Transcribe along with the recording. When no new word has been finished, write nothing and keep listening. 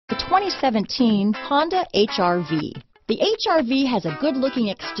2017 Honda HR-V. The HR-V has a good-looking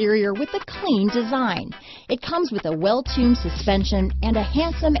exterior with a clean design. It comes with a well-tuned suspension and a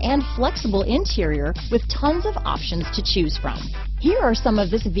handsome and flexible interior with tons of options to choose from. Here are some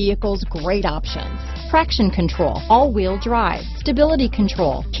of this vehicle's great options: traction control, all-wheel drive, stability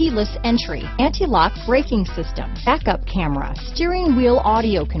control, keyless entry, anti-lock braking system, backup camera, steering wheel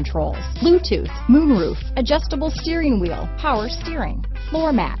audio controls, Bluetooth, moonroof, adjustable steering wheel, power steering,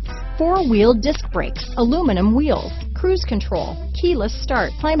 floor mats, four-wheel disc brakes, aluminum wheels, cruise control, keyless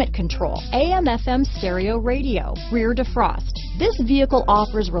start, climate control, AM/FM stereo radio, rear defrost. This vehicle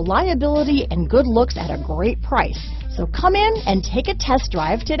offers reliability and good looks at a great price. So come in and take a test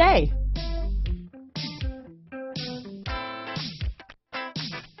drive today.